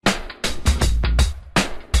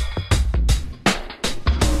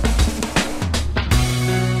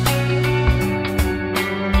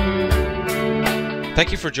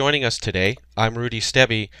Thank you for joining us today. I'm Rudy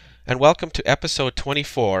Stebbe, and welcome to episode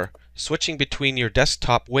 24, switching between your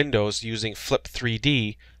desktop windows using Flip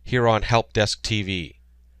 3D here on Helpdesk TV.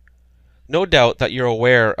 No doubt that you're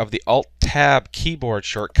aware of the Alt-Tab keyboard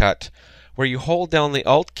shortcut, where you hold down the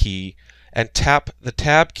Alt key and tap the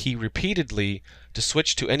Tab key repeatedly to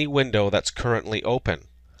switch to any window that's currently open.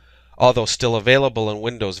 Although still available in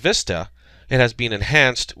Windows Vista, it has been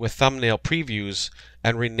enhanced with thumbnail previews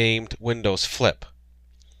and renamed Windows Flip.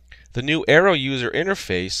 The new Arrow user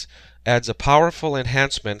interface adds a powerful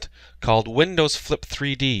enhancement called Windows Flip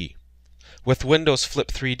 3D. With Windows Flip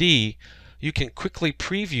 3D, you can quickly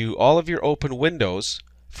preview all of your open windows,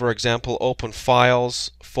 for example open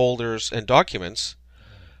files, folders, and documents,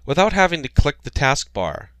 without having to click the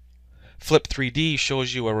taskbar. Flip 3D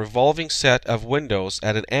shows you a revolving set of windows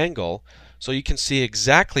at an angle so you can see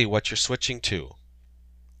exactly what you're switching to.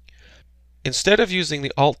 Instead of using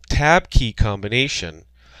the Alt-Tab key combination,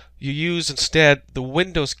 you use instead the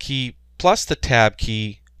Windows key plus the Tab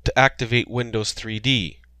key to activate Windows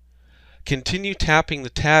 3D. Continue tapping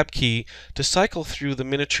the Tab key to cycle through the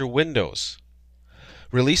miniature windows,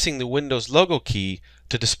 releasing the Windows logo key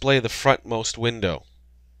to display the frontmost window.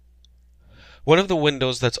 One of the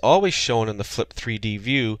windows that's always shown in the Flip 3D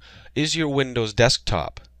view is your Windows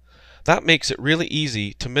desktop. That makes it really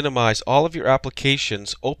easy to minimize all of your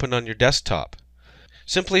applications open on your desktop.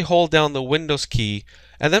 Simply hold down the Windows key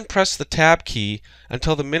and then press the Tab key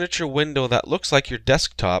until the miniature window that looks like your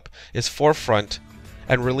desktop is forefront,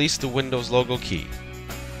 and release the Windows logo key.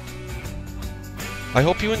 I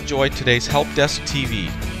hope you enjoyed today's Helpdesk TV.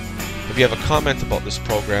 If you have a comment about this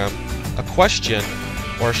program, a question,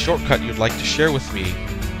 or a shortcut you'd like to share with me,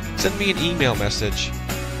 send me an email message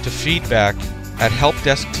to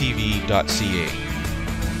feedback@helpdesktv.ca.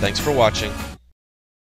 Thanks for watching.